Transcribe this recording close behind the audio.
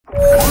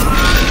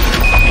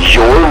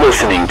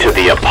to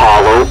the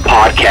Apollo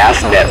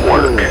Podcast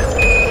Network.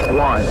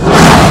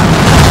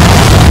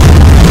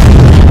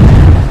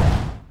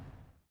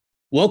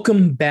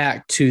 Welcome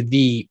back to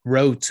the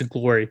Road to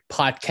Glory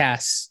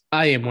podcast.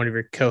 I am one of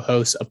your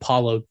co-hosts,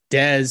 Apollo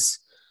Dez,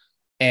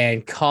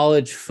 and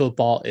college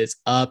football is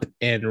up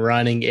and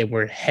running, and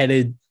we're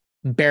headed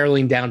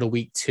barreling down to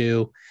week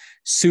 2.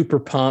 Super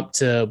pumped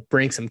to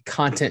bring some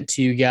content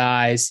to you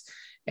guys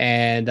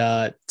and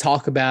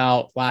talk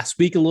about last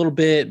week a little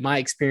bit, my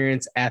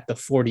experience at the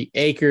 40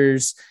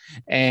 Acres,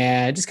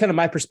 and just kind of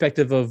my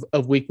perspective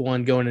of week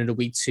 1 going into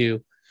week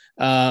 2.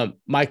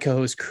 My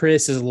co-host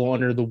Chris is a little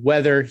under the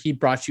weather. He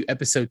brought you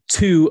episode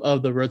 2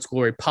 of the Road to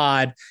Glory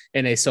pod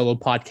in a solo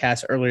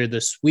podcast earlier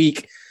this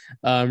week,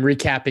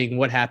 recapping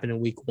what happened in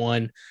week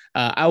 1.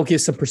 I will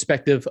give some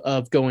perspective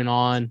of going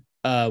on,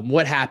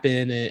 what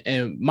happened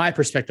and my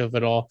perspective of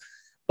it all.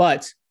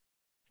 But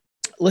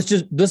let's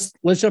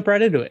jump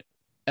right into it.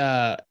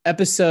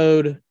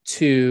 Episode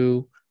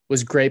 2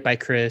 was great by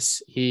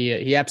Chris.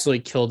 He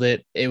absolutely killed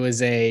it. It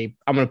was I'm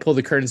going to pull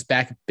the curtains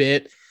back a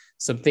bit.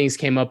 Some things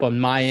came up on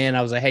my end.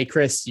 I was like, hey,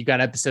 Chris, you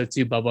got episode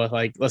 2, Bubba.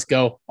 Like, let's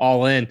go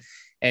all in.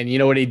 And you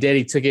know what he did?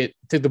 He took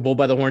the bull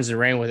by the horns and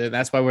ran with it.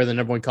 That's why we're the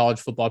number 1 college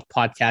football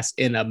podcast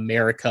in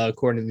America,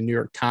 according to the New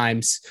York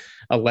Times,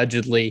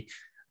 allegedly.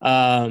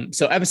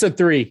 So episode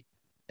 3,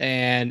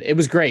 and it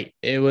was great.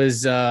 It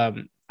was,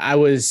 I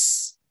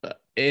was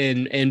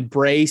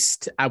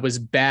embraced. I was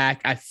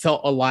back. I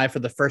felt alive for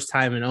the first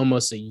time in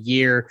almost a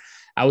year.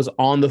 I was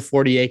on the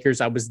 40 Acres.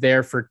 I was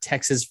there for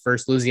Texas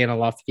versus Louisiana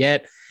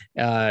Lafayette,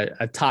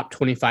 a top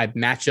 25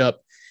 matchup.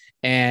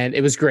 And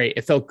it was great.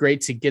 It felt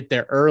great to get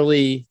there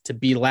early, to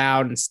be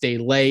loud and stay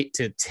late,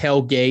 to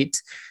tailgate.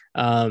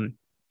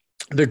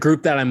 The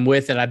group that I'm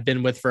with, that I've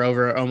been with for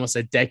over almost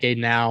a decade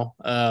now,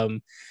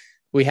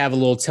 we have a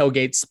little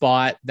tailgate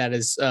spot that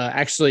is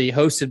actually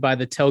hosted by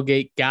the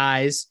Tailgate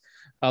Guys.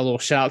 A little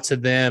shout out to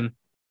them.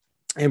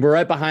 And we're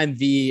right behind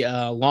the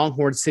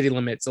Longhorn City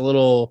Limits, a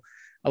little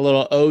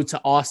ode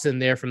to Austin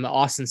there from the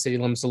Austin City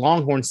Limits. The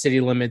Longhorn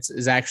City Limits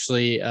is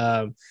actually,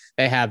 I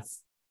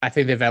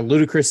think they've had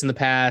Ludacris in the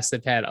past.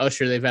 They've had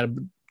Usher. They've had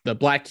the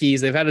Black Keys.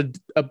 They've had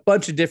a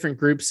bunch of different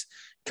groups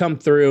come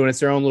through, and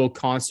it's their own little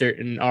concert.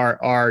 And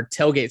our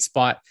tailgate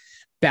spot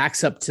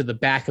backs up to the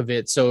back of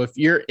it. So if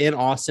you're in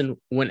Austin,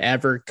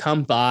 whenever,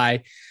 come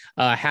by,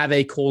 have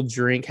a cold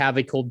drink, have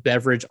a cold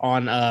beverage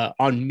on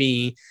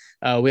me.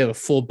 We have a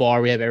full bar.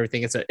 We have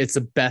everything. It's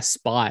the best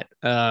spot,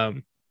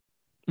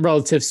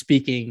 relative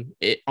speaking,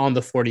 on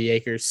the 40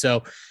 Acres.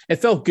 So it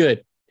felt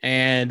good.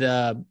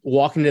 And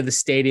walking to the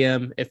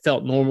stadium, it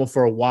felt normal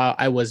for a while.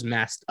 I was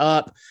masked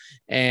up,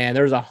 and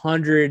there was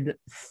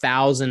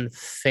 100,000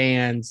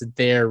 fans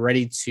there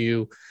ready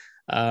to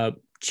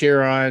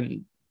cheer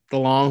on the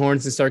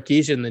Longhorns and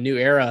Sarkisian in the new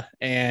era.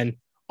 And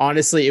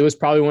honestly, it was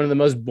probably one of the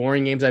most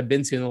boring games I've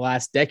been to in the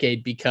last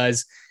decade,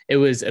 because it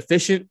was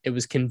efficient, it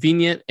was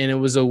convenient, and it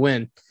was a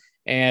win.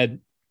 And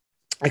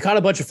I caught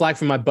a bunch of flack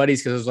from my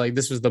buddies because I was like,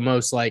 this was the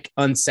most like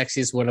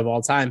unsexiest win of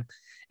all time.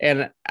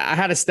 And I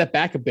had to step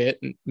back a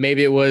bit.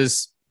 Maybe it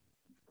was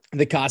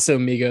the Casa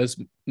Amigos.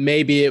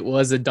 Maybe it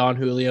was the Don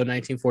Julio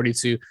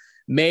 1942.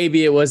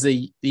 Maybe it was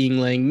the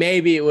Yingling.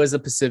 Maybe it was the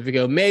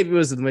Pacifico. Maybe it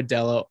was the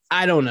Modelo.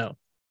 I don't know.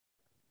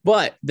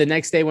 But the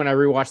next day when I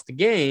rewatched the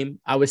game,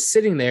 I was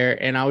sitting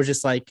there and I was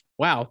just like,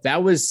 wow,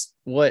 that was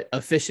what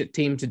efficient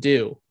team to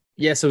do.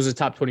 Yes, it was a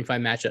top 25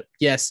 matchup.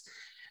 Yes,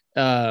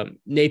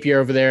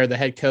 Napier over there, the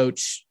head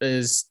coach,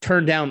 is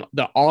turned down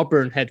the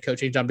Auburn head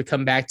coaching job to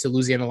come back to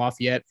Louisiana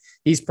Lafayette.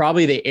 He's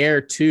probably the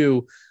heir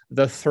to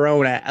the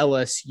throne at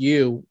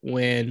LSU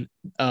when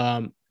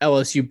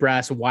LSU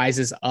brass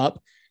wises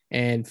up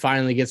and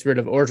finally gets rid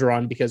of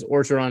Orgeron, because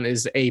Orgeron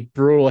is a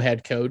brutal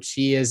head coach.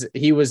 He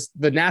was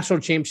the national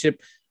championship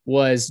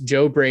was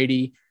Joe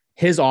Brady,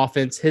 his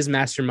offense, his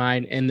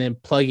mastermind, and then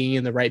plugging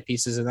in the right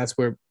pieces. And that's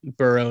where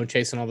Burrow and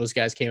Chase and all those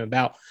guys came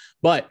about.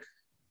 But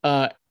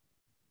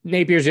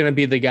Napier's going to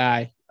be the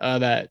guy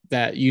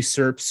that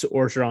usurps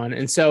Orgeron.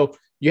 And so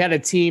you had a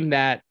team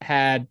that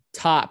had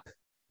top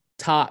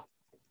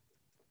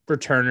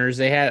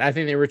returners. I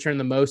think they returned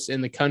the most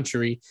in the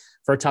country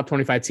for a top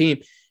 25 team.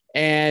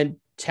 And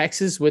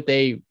Texas, with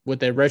a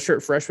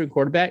redshirt freshman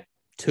quarterback,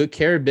 took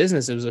care of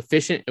business. It was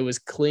efficient. It was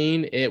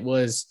clean. It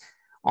was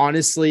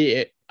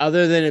honestly,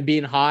 other than it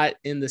being hot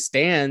in the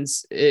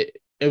stands, it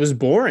was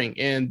boring.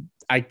 And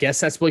I guess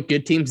that's what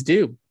good teams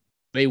do.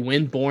 They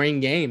win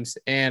boring games.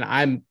 And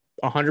I'm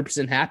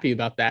 100% happy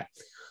about that.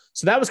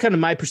 So that was kind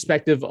of my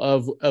perspective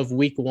of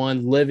week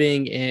 1,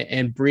 living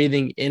and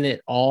breathing in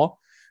it all.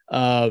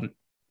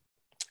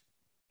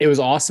 It was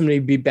awesome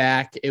to be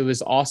back. It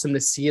was awesome to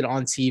see it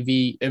on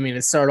TV. I mean,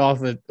 it started off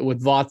with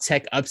Va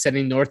Tech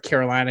upsetting North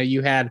Carolina.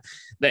 You had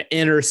the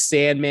inner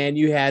Sandman.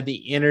 You had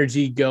the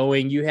energy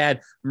going. You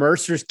had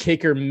Mercer's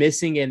kicker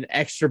missing an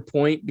extra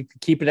point to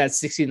keep it at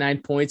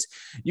 69 points.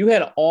 You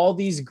had all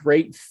these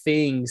great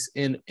things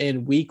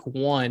in week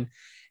 1,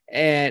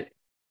 and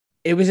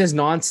it was just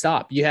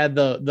nonstop. You had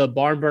the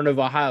barn burn of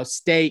Ohio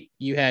State.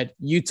 You had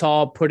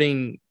Utah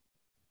putting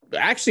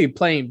actually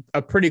playing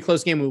a pretty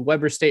close game with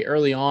Weber State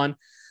early on.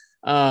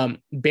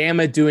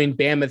 Bama doing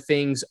Bama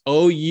things.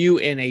 OU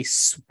in a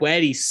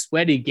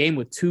sweaty game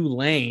with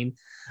Tulane.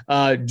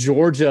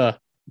 Georgia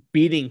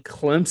beating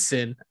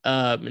Clemson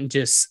and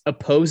just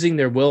opposing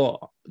their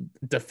will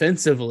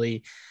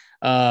defensively.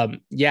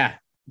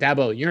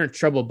 Dabo, you're in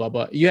trouble,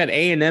 Bubba. You had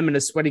A&M in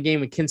a sweaty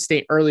game with Kent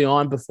State early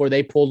on before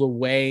they pulled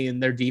away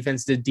and their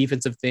defense did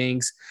defensive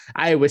things.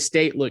 Iowa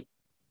State looked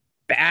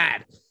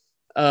bad.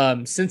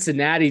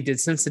 Cincinnati did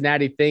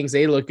Cincinnati things.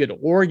 They look good.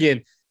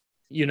 Oregon,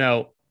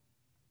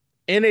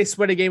 in a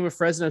sweaty game with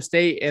Fresno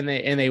State, and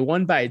they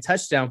won by a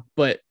touchdown,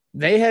 but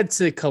they head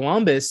to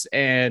Columbus,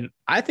 and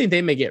I think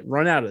they may get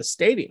run out of the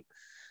stadium.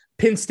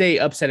 Penn State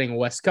upsetting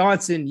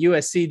Wisconsin,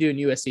 USC doing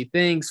USC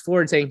things,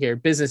 Florida taking care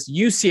of business,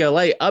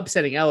 UCLA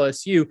upsetting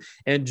LSU,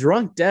 and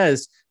Drunk Des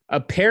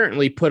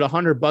apparently put $100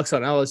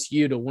 on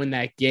LSU to win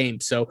that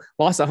game. So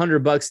lost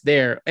 $100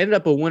 there, ended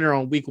up a winner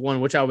on week 1,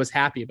 which I was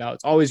happy about.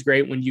 It's always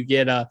great when you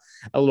get a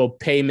little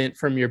payment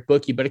from your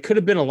bookie, but it could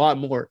have been a lot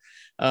more.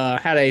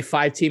 Had a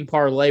 5-team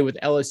parlay with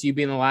LSU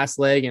being the last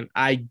leg. And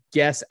I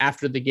guess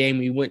after the game,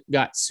 we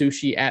got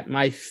sushi at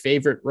my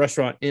favorite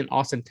restaurant in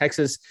Austin,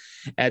 Texas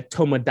at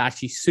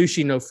Tomodachi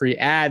Sushi, no free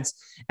ads.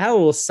 I had a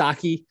little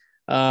sake.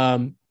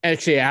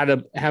 Actually, I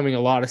had having a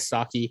lot of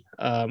sake,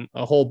 a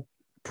whole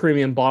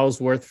premium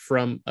bottles worth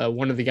from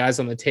one of the guys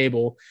on the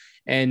table.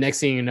 And next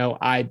thing you know,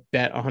 I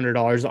bet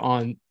 $100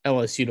 on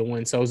LSU to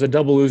win. So it was a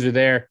double loser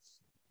there.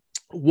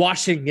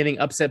 Washington getting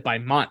upset by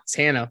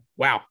Montana.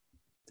 Wow.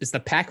 Is the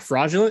Pac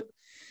fraudulent?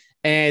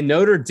 And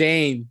Notre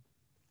Dame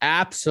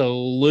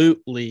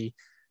absolutely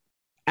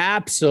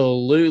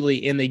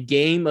in the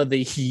game of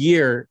the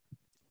year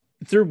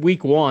through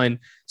week 1,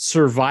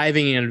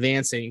 surviving and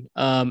advancing.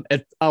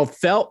 It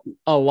felt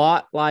a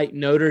lot like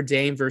Notre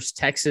Dame versus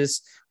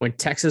Texas when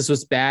Texas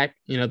was back.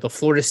 The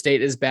Florida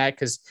State is back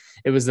because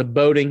it was the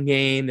boating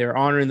game. They're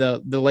honoring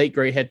the late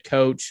great head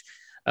coach.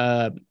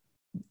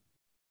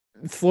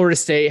 Florida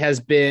State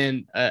has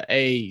been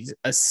a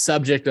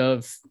subject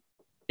of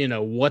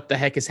what the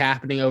heck is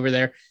happening over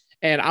there.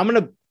 And I'm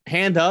going to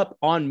hand up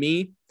on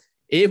me.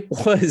 It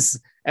was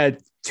a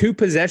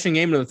 2-possession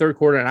game in the third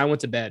quarter, and I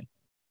went to bed.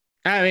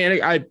 I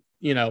mean,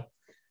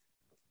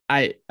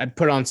 I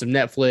put on some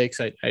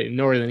Netflix. I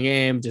ignored the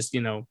game, just,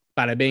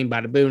 bada bing,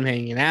 bada boom,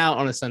 hanging out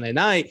on a Sunday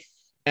night.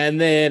 And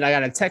then I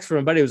got a text from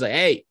a buddy who was like,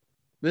 hey,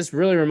 this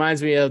really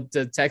reminds me of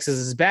the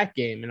Texas back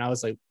game. And I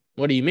was like,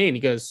 what do you mean? He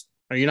goes,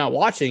 are you not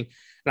watching?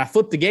 And I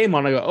flipped the game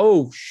on. I go,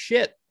 oh,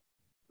 shit.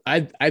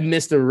 I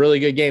missed a really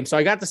good game. So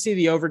I got to see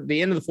the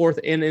end of the fourth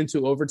and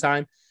into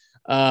overtime.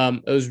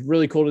 It was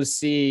really cool to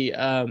see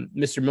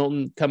Mr.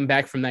 Milton come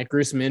back from that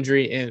gruesome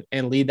injury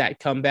and lead that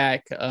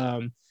comeback.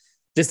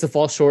 Just to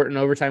fall short in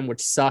overtime,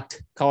 which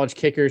sucked. College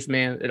kickers,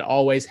 man, it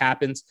always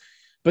happens.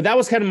 But that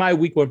was kind of my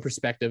week 1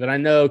 perspective. And I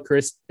know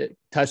Chris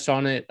touched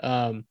on it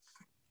on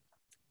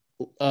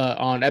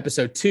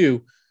episode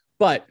 2,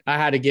 but I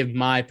had to give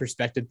my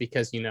perspective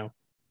because, Des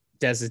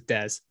is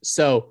Des.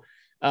 So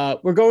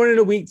we're going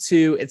into week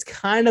 2. It's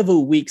kind of a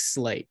weak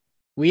slate.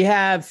 We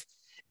have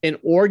an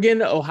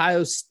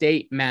Oregon-Ohio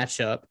State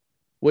matchup,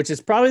 which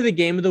is probably the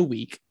game of the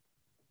week.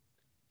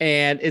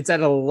 And it's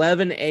at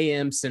 11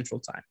 a.m. Central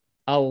Time.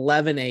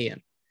 11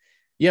 a.m.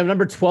 You have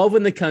number 12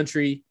 in the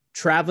country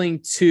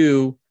traveling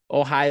to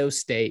Ohio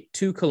State,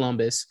 to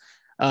Columbus.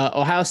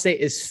 Ohio State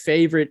is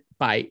favored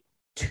by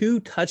 2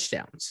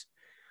 touchdowns.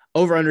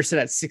 Over-under set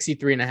at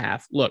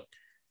 63.5. Look,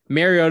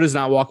 Mariota's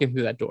not walking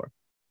through that door.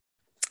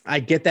 I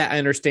get that. I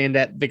understand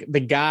that. The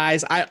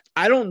guys,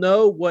 I don't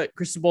know what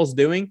Cristobal's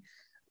doing.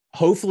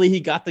 Hopefully he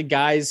got the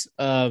guys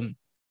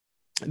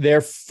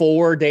there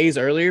 4 days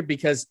earlier,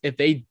 because if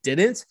they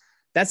didn't,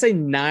 that's a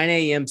 9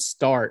 a.m.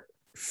 start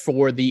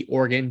for the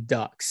Oregon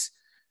Ducks.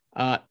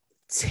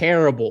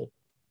 Terrible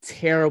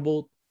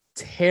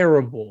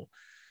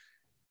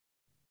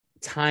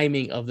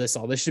timing of this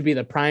all. This should be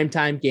the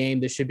primetime game.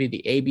 This should be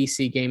the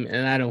ABC game,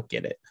 and I don't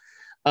get it.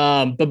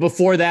 But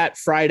before that,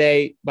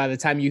 Friday, by the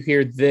time you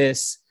hear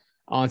this,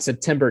 on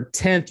September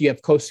 10th, you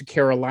have Coastal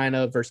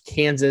Carolina versus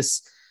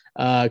Kansas.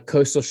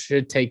 Coastal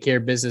should take care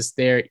of business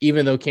there,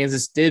 even though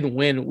Kansas did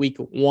win week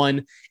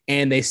 1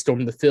 and they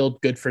stormed the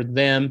field. Good for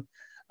them.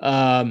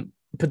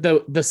 But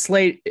the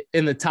slate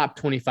in the top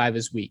 25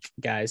 is weak,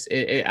 guys.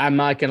 I'm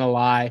not going to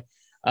lie.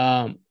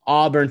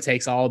 Auburn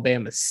takes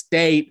Alabama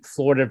State,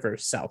 Florida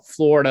versus South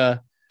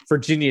Florida,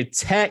 Virginia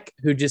Tech,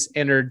 who just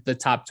entered the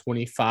top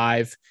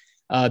 25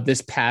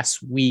 this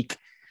past week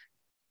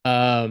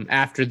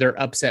after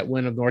their upset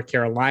win of North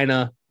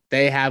Carolina.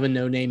 They have a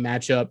no-name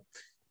matchup.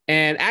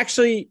 And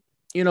actually,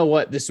 you know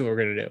what? This is what we're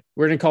going to do.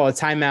 We're going to call a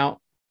timeout.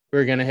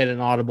 We're going to hit an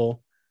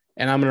audible,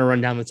 and I'm going to run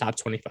down the top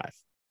 25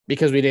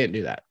 because we didn't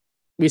do that.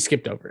 We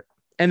skipped over it.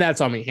 And that's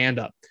on me. Hand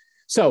up.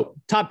 So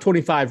top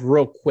 25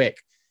 real quick.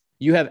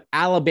 You have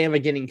Alabama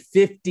getting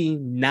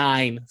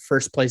 59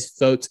 first place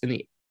votes in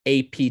the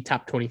AP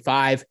top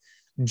 25.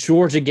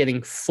 Georgia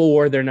getting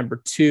 4. They're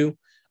number 2.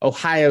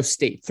 Ohio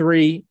State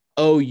 3.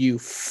 OU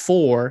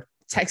 4.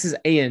 Texas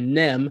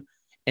A&M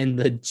and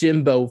the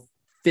Jimbo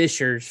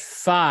Fishers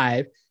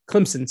 5,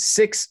 Clemson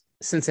 6,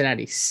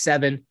 Cincinnati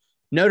 7,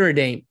 Notre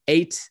Dame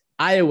 8,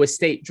 Iowa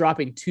State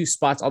dropping 2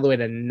 spots all the way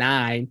to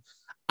 9,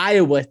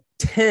 Iowa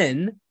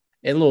 10.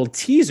 And a little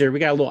teaser, we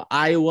got a little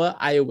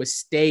Iowa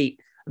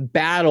State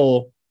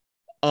battle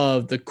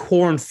of the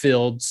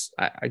cornfields.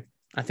 I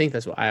think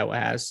that's what Iowa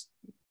has,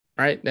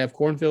 right? They have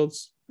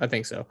cornfields. I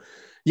think so.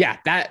 Yeah,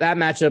 that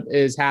matchup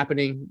is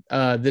happening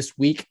this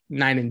week,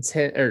 9 and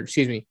 10, or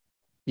excuse me,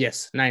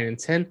 yes, 9 and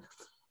 10.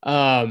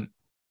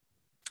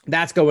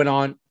 That's going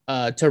on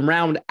to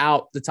round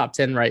out the top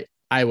 10. Right,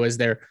 Iowa's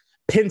there.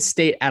 Penn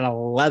State at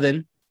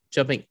 11,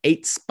 jumping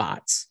 8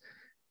 spots.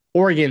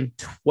 Oregon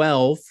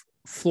 12.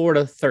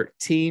 Florida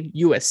 13,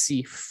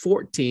 USC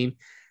 14,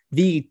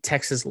 the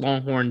Texas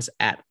Longhorns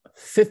at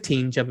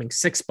 15, jumping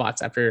 6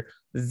 spots after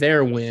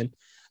their win.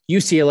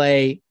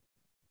 UCLA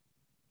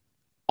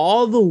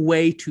all the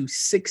way to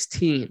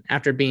 16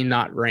 after being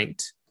not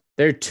ranked.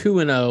 They're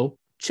 2-0.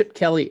 Chip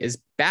Kelly is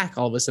back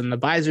all of a sudden. The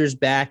visor's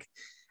back.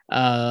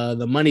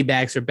 The money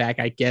bags are back,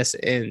 I guess,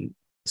 in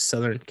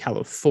Southern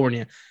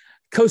California.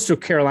 Coastal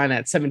Carolina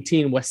at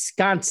 17.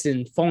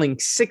 Wisconsin falling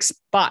 6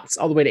 spots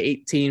all the way to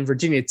 18.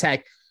 Virginia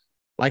Tech,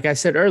 like I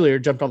said earlier,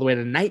 jumped all the way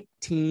to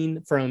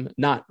 19 from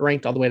not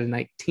ranked all the way to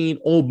 19.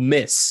 Ole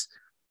Miss.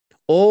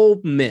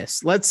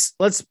 Let's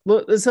hit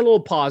a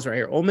little pause right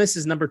here. Ole Miss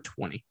is number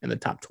 20 in the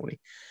top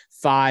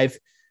 25.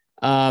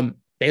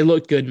 They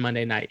looked good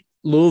Monday night.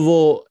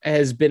 Louisville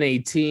has been a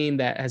team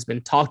that has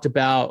been talked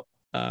about.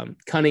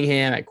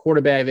 Cunningham at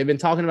quarterback. They've been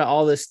talking about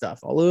all this stuff.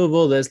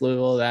 Louisville this,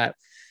 Louisville that.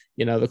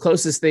 You know, the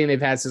closest thing they've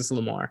had since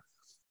Lamar.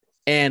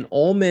 And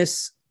Ole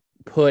Miss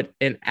put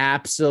an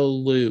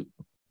absolute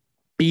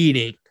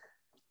beating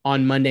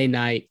on Monday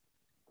night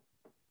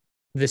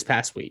this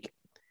past week.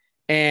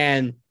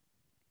 And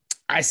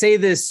I say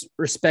this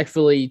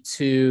respectfully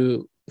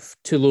to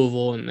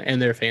Louisville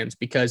and their fans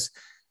because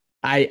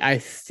I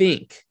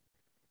think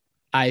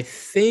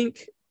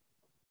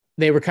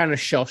they were kind of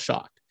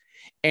shell-shocked.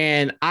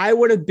 And I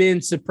would have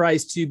been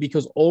surprised too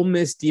because Ole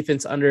Miss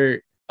defense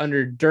under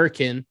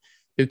Durkin,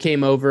 who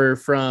came over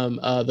from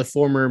the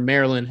former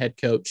Maryland head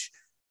coach,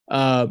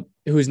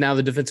 who's now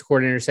the defensive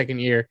coordinator second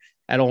year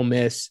at Ole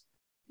Miss.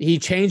 He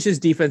changed his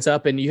defense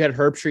up, and you had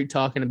Herbstreit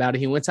talking about it.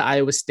 He went to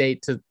Iowa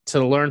State to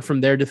learn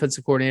from their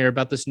defensive coordinator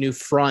about this new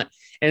front,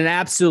 and it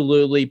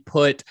absolutely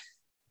put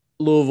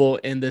Louisville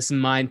in this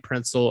mind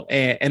pencil,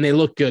 and they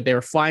looked good. They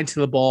were flying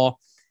to the ball.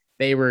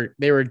 They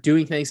were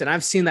doing things, and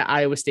I've seen the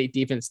Iowa State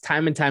defense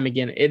time and time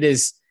again. It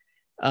is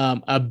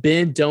a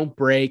bend, don't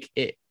break.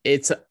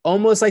 It's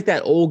almost like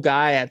that old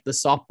guy at the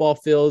softball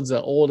fields,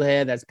 an old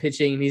head that's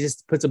pitching, and he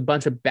just puts a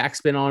bunch of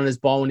backspin on his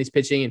ball when he's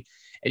pitching,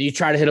 and you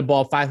try to hit a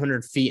ball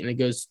 500 feet, and it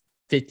goes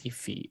 50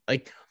 feet.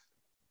 Like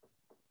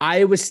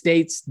Iowa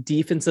State's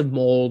defensive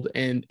mold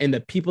and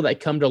the people that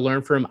come to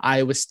learn from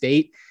Iowa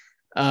State,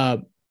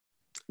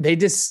 they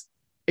just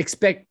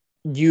expect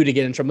you to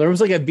get in trouble. There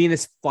was like a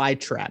Venus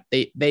flytrap.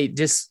 They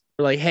just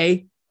were like,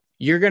 hey,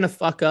 you're going to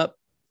fuck up.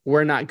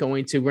 We're not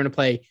going to. We're going to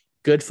play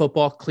good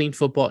football, clean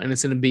football, and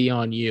it's going to be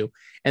on you.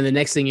 And the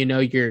next thing you know,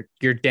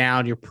 you're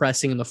down, you're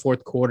pressing in the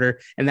fourth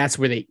quarter, and that's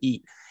where they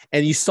eat.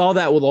 And you saw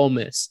that with Ole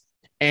Miss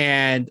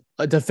and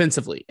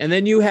defensively. And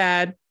then you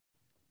had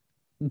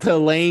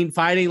the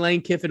fighting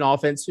Lane Kiffin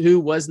offense, who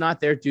was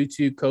not there due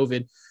to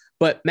COVID.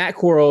 But Matt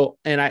Corral,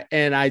 and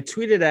I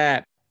tweeted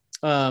at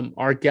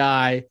our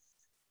guy,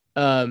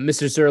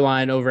 Mr.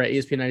 Zerline over at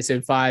ESPN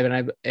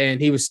 97.5, and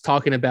he was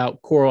talking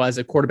about Corral as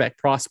a quarterback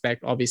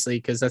prospect, obviously,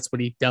 because that's what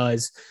he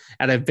does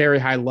at a very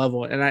high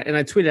level. And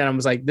I tweeted at him, I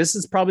was like, this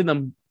is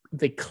probably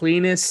the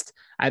cleanest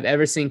I've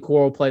ever seen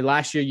Corral play.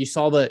 Last year, you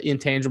saw the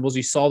intangibles,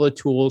 you saw the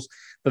tools,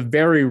 the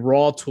very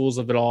raw tools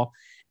of it all.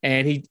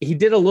 And he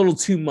did a little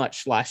too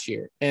much last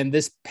year. And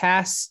this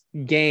past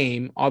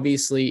game,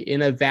 obviously,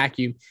 in a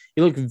vacuum,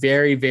 he looked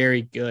very,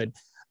 very good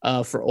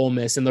for Ole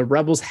Miss. And the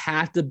Rebels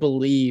have to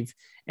believe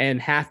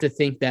and have to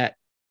think that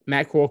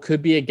Matt Corral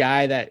could be a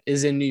guy that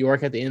is in New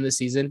York at the end of the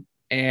season.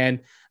 And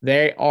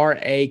they are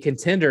a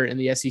contender in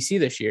the SEC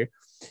this year.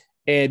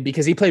 And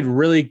because he played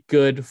really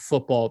good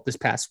football this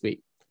past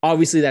week.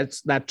 Obviously,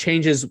 that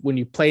changes when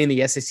you play in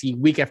the SEC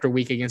week after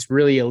week against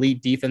really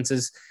elite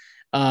defenses.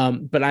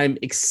 But I'm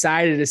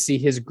excited to see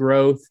his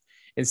growth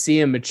and see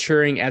him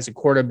maturing as a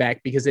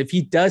quarterback, because if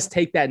he does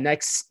take that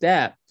next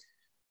step,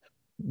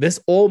 this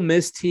Ole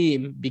Miss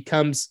team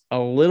becomes a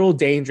little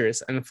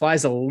dangerous and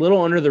flies a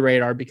little under the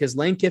radar because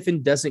Lane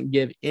Kiffin doesn't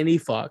give any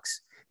fucks.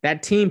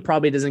 That team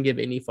probably doesn't give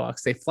any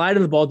fucks. They fly to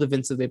the ball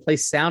defensively. They play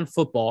sound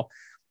football.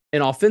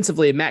 And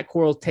offensively, if Matt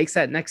Corral takes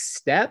that next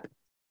step,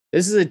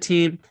 this is a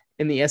team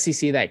in the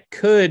SEC that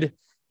could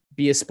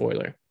be a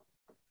spoiler.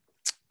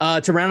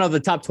 To round out the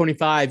top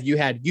 25, you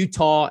had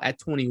Utah at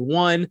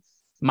 21,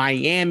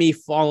 Miami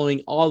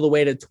following all the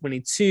way to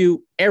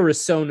 22,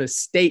 Arizona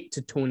State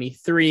to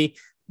 23,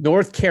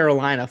 North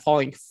Carolina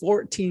falling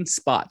 14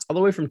 spots, all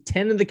the way from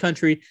 10 in the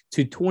country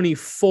to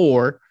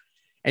 24.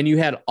 And you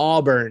had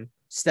Auburn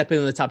stepping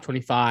in the top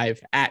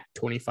 25 at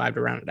 25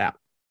 to round it out.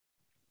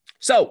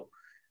 So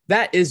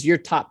that is your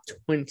top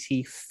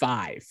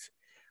 25.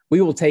 We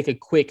will take a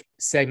quick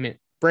segment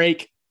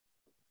break.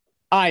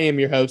 I am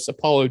your host,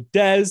 Apollo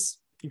Dez.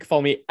 You can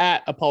follow me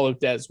at Apollo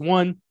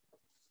Dez1.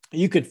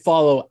 You could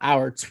follow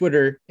our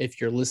Twitter if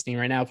you're listening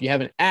right now. If you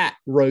haven't, at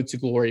Road to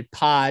Glory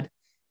Pod.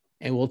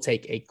 And we'll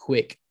take a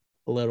quick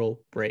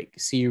little break.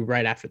 See you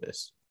right after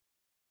this.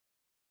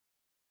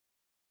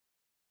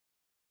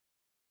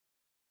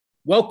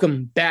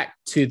 Welcome back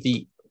to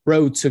the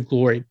Road to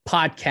Glory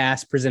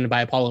podcast presented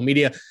by Apollo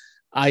Media.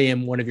 I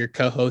am one of your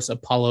co-hosts,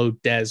 Apollo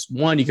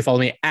Dez1. You can follow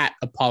me at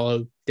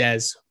Apollo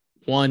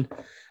Dez1.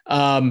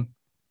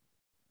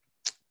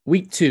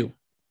 Week 2.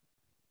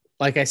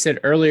 Like I said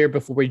earlier,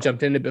 before we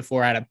jumped into it,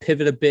 before I had to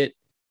pivot a bit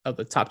of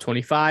the top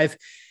 25,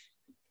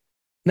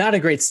 not a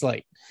great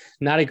slate.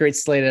 Not a great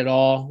slate at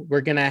all.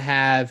 We're going to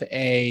have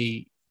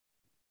a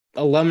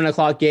 11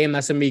 o'clock game.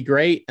 That's going to be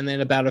great. And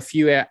then about a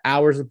few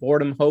hours of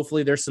boredom.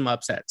 Hopefully there's some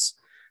upsets.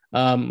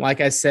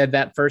 Like I said,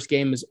 that first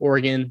game is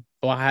Oregon,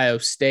 Ohio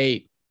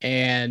State.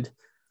 And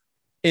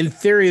in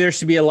theory, there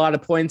should be a lot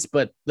of points,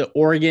 but the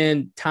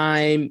Oregon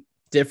time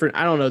different.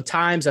 I don't know.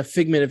 Time's a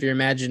figment of your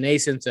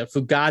imagination. It's a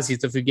fugazi.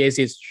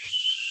 It's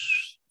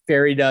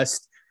fairy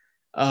dust.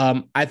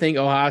 I think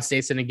Ohio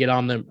State's going to get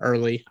on them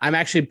early. I'm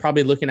actually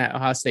probably looking at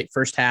Ohio State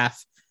first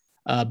half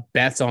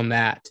bets on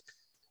that.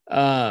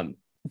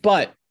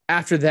 But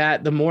after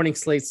that, the morning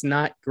slate's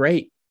not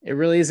great. It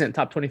really isn't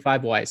top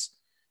 25 wise.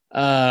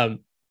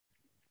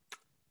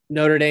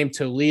 Notre Dame,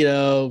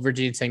 Toledo,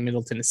 Virginia Tech,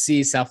 Middle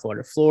Tennessee, South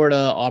Florida, Florida,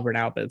 Auburn,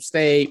 Alabama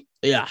State.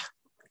 Yeah.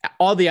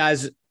 All the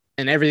eyes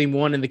and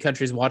everyone in the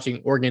country is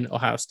watching Oregon,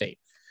 Ohio State.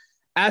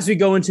 As we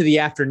go into the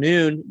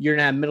afternoon, you're going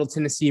to have Middle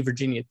Tennessee,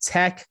 Virginia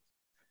Tech,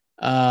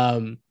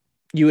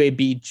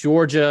 UAB,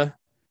 Georgia,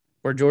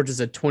 where Georgia's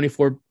a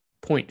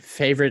 24-point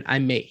favorite. I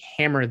may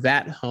hammer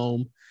that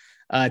home.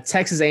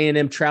 Texas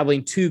A&M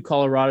traveling to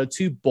Colorado,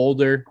 to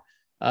Boulder.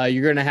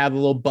 You're going to have a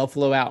little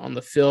Buffalo out on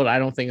the field. I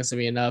don't think it's going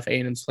to be enough.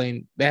 A&M's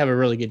playing. They have a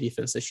really good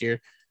defense this year.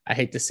 I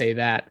hate to say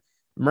that.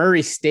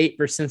 Murray State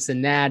versus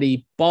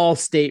Cincinnati, Ball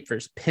State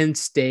versus Penn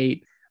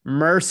State,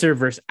 Mercer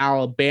versus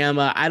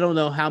Alabama. I don't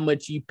know how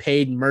much you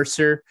paid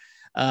Mercer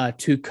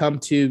to come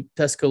to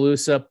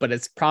Tuscaloosa, but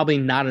it's probably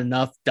not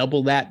enough.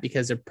 Double that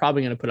because they're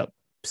probably going to put up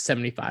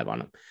 75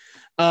 on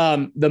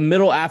them. The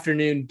middle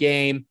afternoon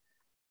game,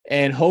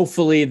 and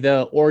hopefully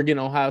the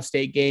Oregon-Ohio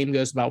State game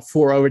goes about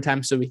 4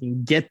 overtime so we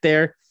can get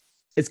there.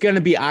 It's going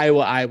to be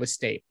Iowa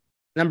State.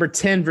 Number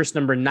 10 versus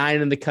number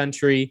 9 in the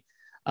country.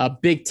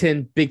 Big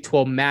 10, Big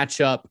 12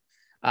 matchup.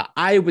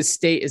 Iowa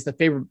State is the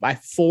favorite by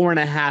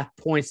 4.5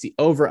 points. The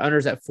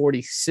over-unders at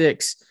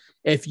 46.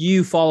 If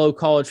you follow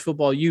college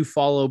football, you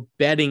follow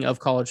betting of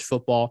college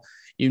football,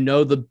 you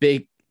know the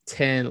Big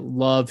 10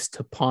 loves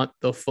to punt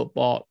the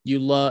football.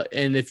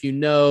 And if you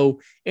know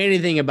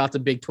anything about the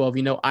Big 12,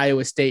 you know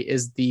Iowa State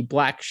is the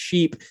black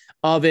sheep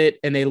of it,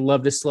 and they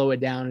love to slow it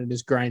down and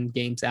just grind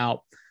games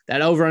out.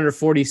 That over-under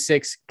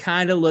 46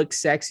 kind of looks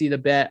sexy to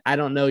bet. I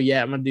don't know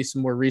yet. I'm going to do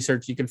some more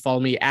research. You can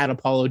follow me at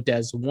Apollo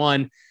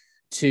Des1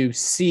 to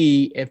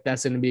see if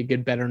that's going to be a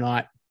good bet or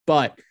not.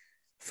 But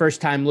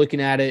first time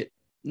looking at it,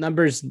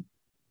 numbers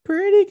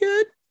pretty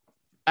good.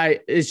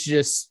 It's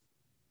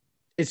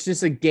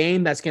just a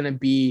game that's going to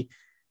be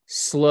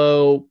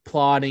slow,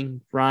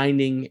 plodding,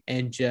 grinding,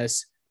 and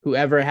just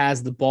whoever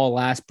has the ball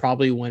last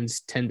probably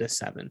wins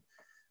 10-7.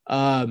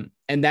 And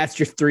that's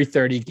your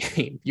 3:30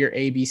 game, your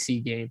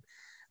ABC game.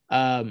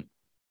 I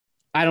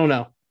don't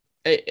know.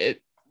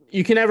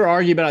 You can never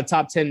argue about a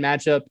top 10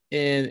 matchup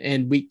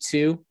in week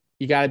 2.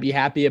 You got to be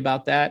happy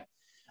about that.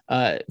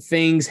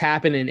 Things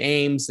happen in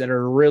Ames that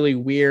are really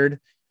weird.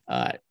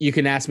 You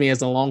can ask me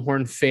as a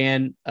Longhorn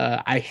fan.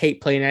 I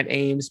hate playing at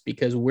Ames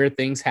because weird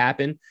things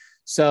happen.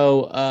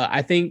 So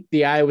I think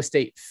the Iowa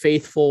State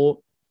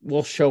faithful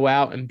will show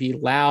out and be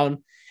loud.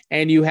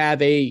 And you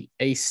have a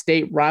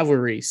state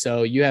rivalry.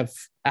 So you have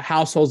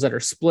households that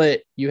are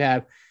split. You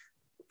have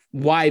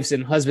wives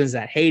and husbands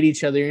that hate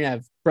each other. You're going to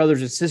have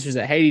brothers and sisters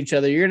that hate each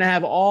other. You're going to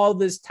have all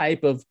this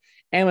type of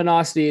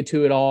animosity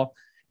to it all.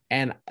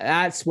 And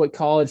that's what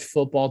college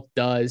football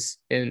does.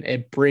 And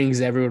it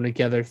brings everyone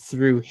together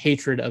through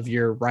hatred of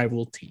your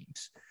rival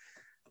teams.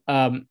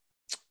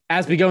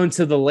 As we go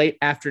into the late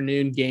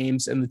afternoon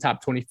games in the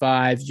top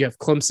 25, you have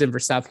Clemson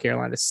versus South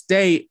Carolina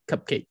State,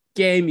 cupcake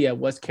game. You have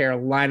West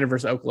Carolina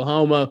versus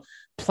Oklahoma.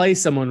 Play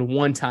someone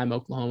one time,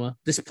 Oklahoma.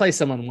 Just play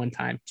someone one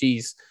time.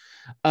 Jeez.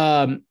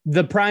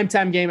 The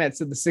primetime game at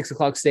the 6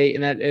 o'clock state,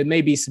 and that it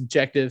may be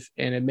subjective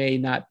and it may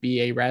not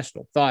be a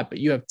rational thought, but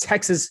you have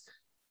Texas,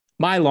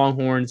 my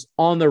Longhorns,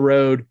 on the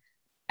road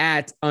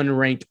at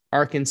unranked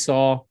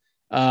Arkansas.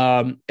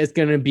 It's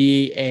going to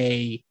be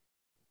a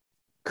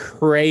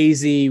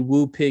crazy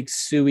woo pig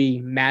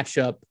suey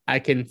matchup. I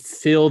can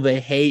feel the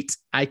hate.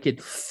 I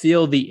could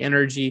feel the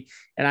energy,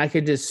 and I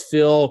could just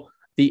feel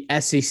the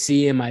SEC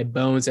in my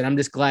bones. And I'm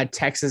just glad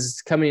Texas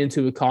is coming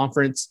into a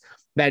conference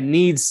that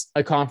needs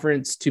a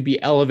conference to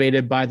be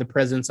elevated by the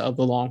presence of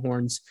the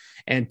Longhorns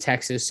and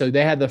Texas. So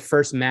they had the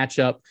first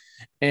matchup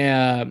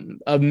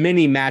of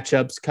many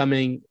matchups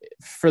coming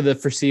for the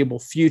foreseeable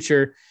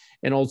future.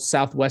 an old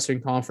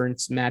Southwestern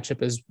Conference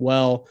matchup as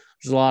well.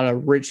 There's a lot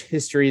of rich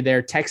history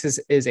there. Texas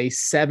is a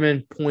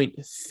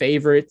 7-point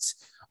favorite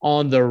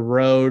on the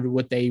road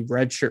with a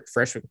redshirt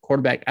freshman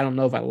quarterback. I don't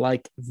know if I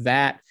like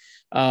that.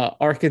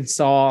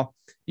 Arkansas,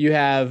 you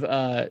have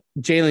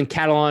Jalen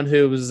Catalon,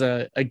 who was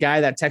a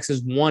guy that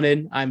Texas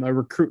wanted. I'm a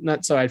recruit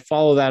nut, so I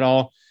follow that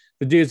all.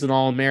 The dude's an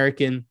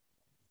All-American.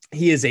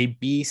 He is a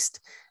beast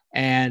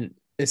and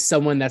is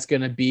someone that's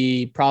going to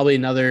be probably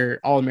another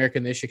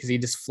All-American this year because he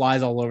just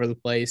flies all over the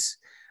place.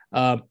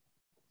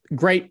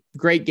 Great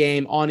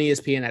game on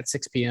ESPN at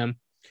 6 p.m.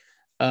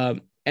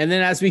 And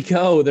then as we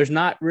go, there's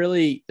not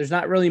really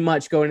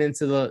much going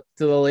into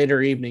the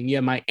later evening. You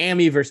have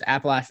Miami versus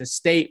Appalachian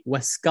State,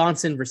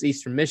 Wisconsin versus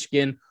Eastern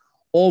Michigan,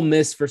 Ole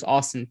Miss versus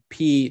Austin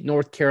Peay,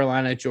 North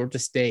Carolina, Georgia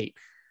State,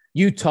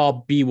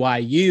 Utah,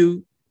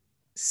 BYU.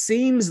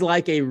 Seems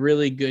like a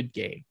really good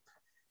game.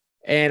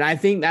 And I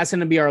think that's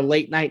going to be our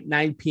late night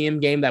 9 p.m.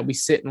 game that we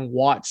sit and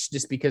watch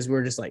just because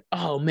we're just like,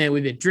 oh, man,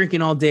 we've been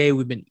drinking all day.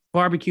 We've been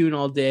barbecuing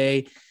all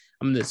day.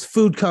 I'm this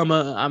food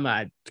coma. I'm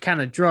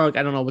kind of drunk.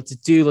 I don't know what to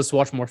do. Let's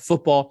watch more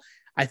football.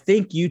 I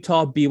think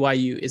Utah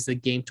BYU is the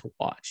game to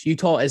watch.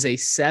 Utah is a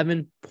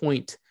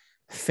 7-point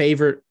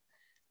favorite.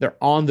 They're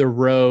on the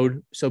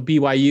road. So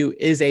BYU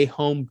is a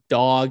home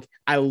dog.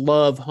 I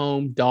love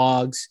home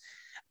dogs.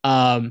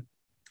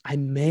 I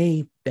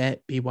may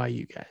bet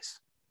BYU, guys.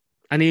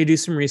 I need to do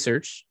some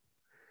research.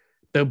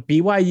 The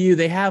BYU,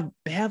 they have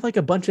like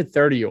a bunch of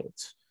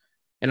 30-year-olds.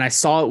 And I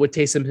saw it with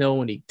Taysom Hill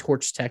when he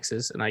torched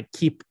Texas. And I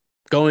keep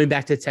going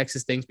back to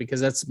Texas things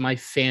because that's my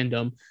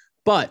fandom.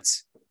 But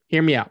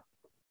hear me out.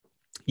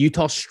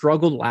 Utah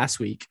struggled last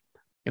week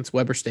against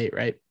Weber State,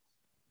 right?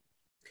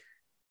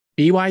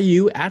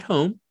 BYU at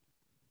home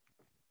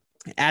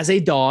as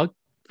a dog,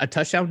 a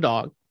touchdown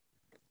dog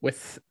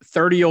with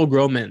 30-year-old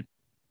grown men.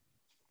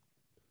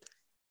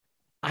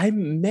 I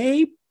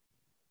may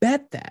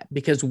bet that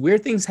because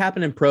weird things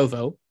happen in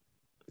Provo,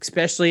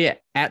 especially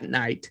at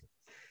night.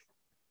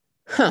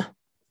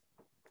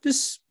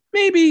 Just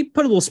maybe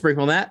put a little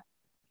sprinkle on that.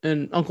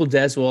 And Uncle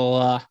Des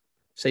will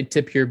say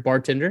tip your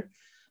bartender.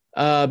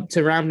 To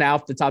round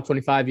out the top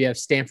 25, you have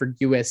Stanford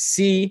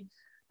USC,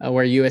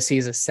 where USC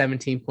is a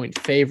 17-point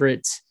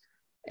favorite,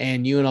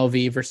 and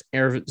UNLV versus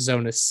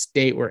Arizona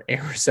State, where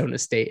Arizona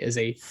State is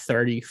a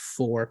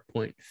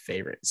 34-point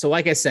favorite. So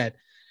like I said,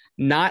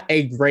 not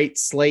a great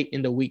slate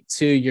into week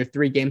 2. Your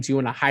 3 games you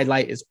want to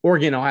highlight is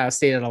Oregon, Ohio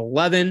State at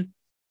 11.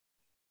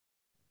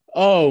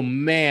 Oh,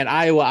 man,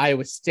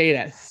 Iowa State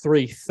at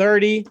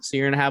 3:30. So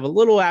you're going to have a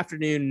little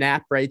afternoon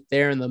nap right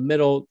there in the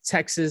middle.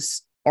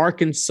 Texas,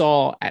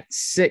 Arkansas at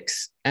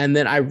 6. And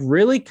then I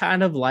really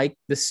kind of like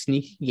the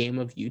sneaky game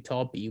of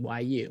Utah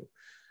BYU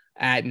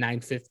at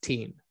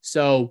 9:15.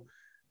 So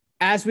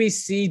as we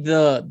see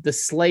the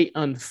slate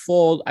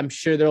unfold, I'm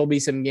sure there will be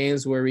some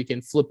games where we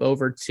can flip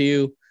over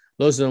to.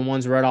 Those are the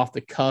ones right off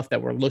the cuff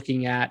that we're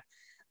looking at.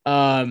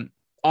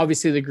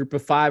 Obviously, the group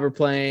of 5 are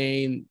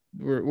playing.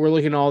 We're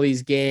looking at all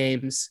these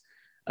games.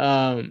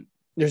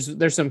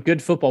 There's some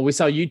good football. We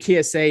saw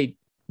UTSA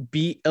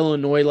beat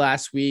Illinois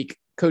last week.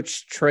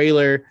 Coach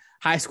Traylor,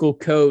 high school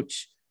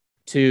coach,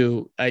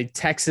 to a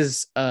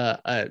Texas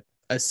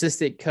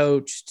assistant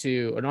coach,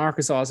 to an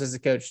Arkansas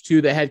assistant coach,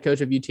 to the head coach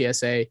of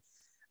UTSA,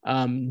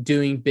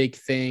 doing big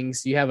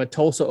things. You have a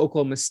Tulsa,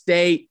 Oklahoma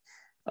State.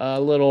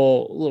 A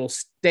little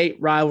state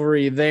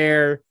rivalry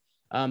there.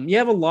 You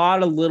have a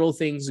lot of little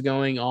things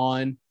going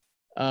on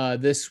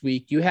this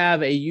week. You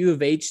have a U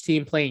of H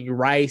team playing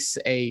Rice,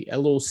 a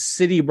little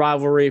city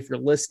rivalry. If you're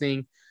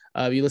listening,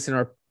 you listen to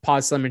our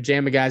Pod Slammer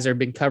Jamma guys that have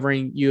been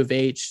covering U of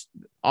H.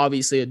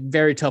 Obviously, a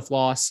very tough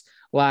loss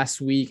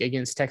last week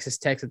against Texas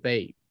Tech that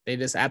they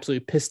just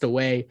absolutely pissed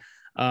away.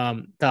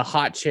 The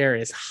hot chair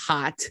is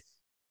hot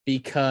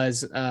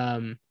because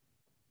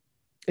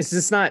it's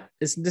just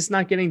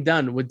not getting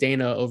done with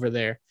Dana over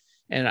there.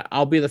 And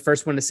I'll be the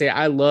first one to say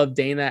I love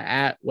Dana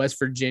at West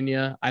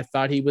Virginia. I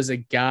thought he was a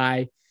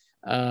guy,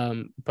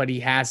 but he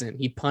hasn't.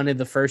 He punted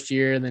the first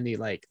year, and then he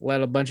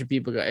let a bunch of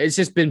people go. It's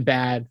just been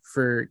bad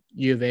for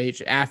U of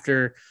H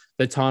after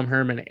the Tom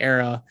Herman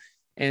era.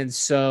 And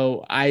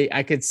so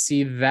I could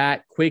see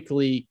that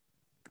quickly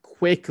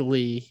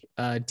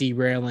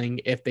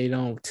derailing if they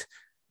don't,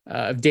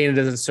 if Dana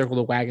doesn't circle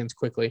the wagons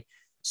quickly.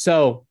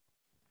 So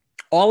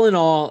all in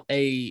all,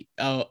 a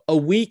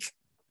week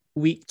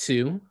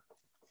 2,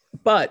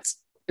 but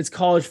it's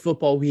college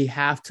football. We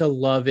have to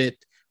love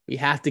it. We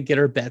have to get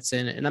our bets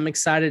in, and I'm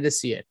excited to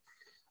see it.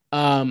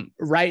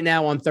 Right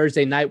now on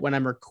Thursday night when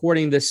I'm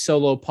recording this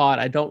solo pod,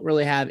 I don't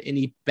really have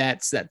any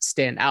bets that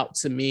stand out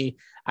to me.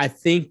 I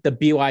think the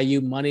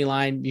BYU money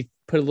line, you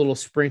put a little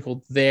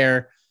sprinkle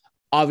there.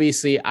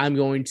 Obviously, I'm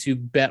going to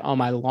bet on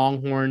my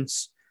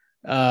Longhorns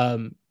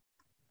on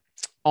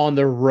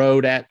the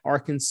road at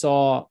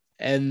Arkansas.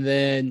 And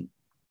then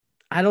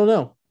I don't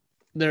know.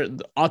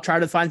 I'll try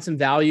to find some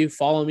value.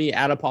 Follow me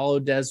at Apollo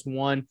Des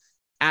 1,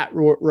 at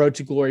Road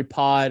to Glory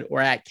Pod, or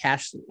at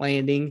Cash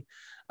Landing,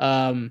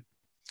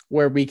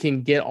 where we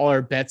can get all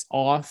our bets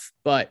off.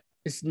 But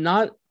it's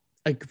not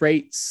a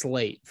great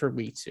slate for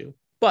week 2.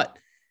 But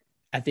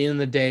at the end of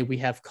the day, we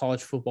have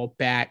college football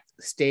back.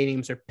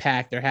 Stadiums are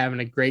packed. They're having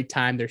a great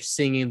time. They're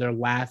singing, they're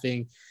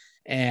laughing,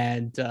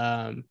 and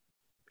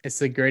it's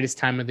the greatest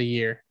time of the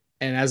year.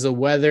 And as the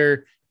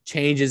weather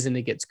changes and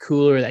it gets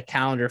cooler, that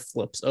calendar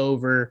flips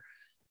over.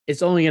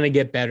 It's only going to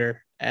get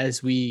better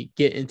as we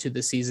get into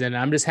the season.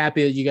 I'm just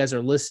happy that you guys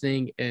are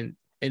listening and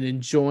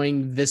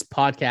enjoying this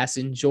podcast,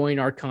 enjoying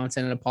our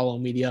content at Apollo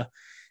Media.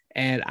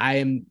 And I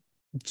am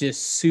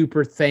just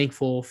super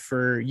thankful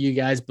for you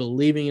guys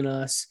believing in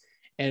us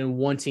and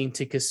wanting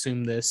to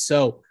consume this.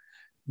 So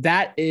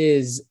that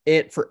is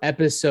it for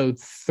episode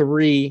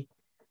 3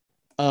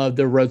 of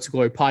the Road to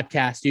Glory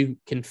podcast. You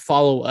can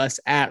follow us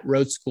at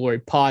Road to Glory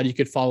Pod. You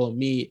could follow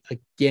me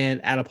again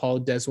at Apollo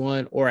Des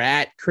 1 or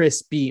at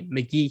Chris B.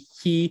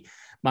 McGee,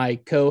 my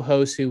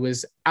co-host who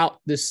was out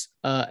this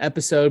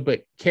episode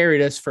but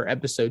carried us for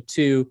episode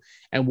 2.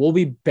 And we'll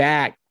be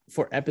back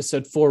for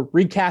episode 4,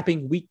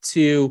 recapping week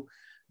 2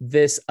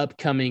 this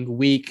upcoming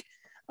week.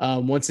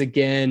 Once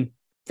again,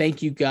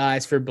 thank you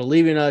guys for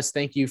believing us.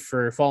 Thank you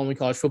for following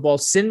college football.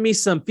 Send me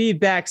some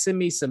feedback. Send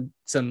me some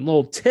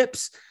little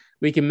tips.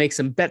 We can make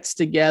some bets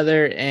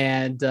together.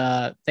 And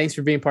thanks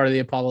for being part of the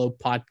Apollo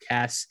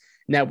Podcast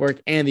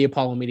Network and the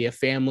Apollo Media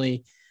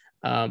family.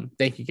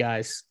 Thank you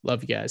guys.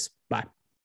 Love you guys. Bye.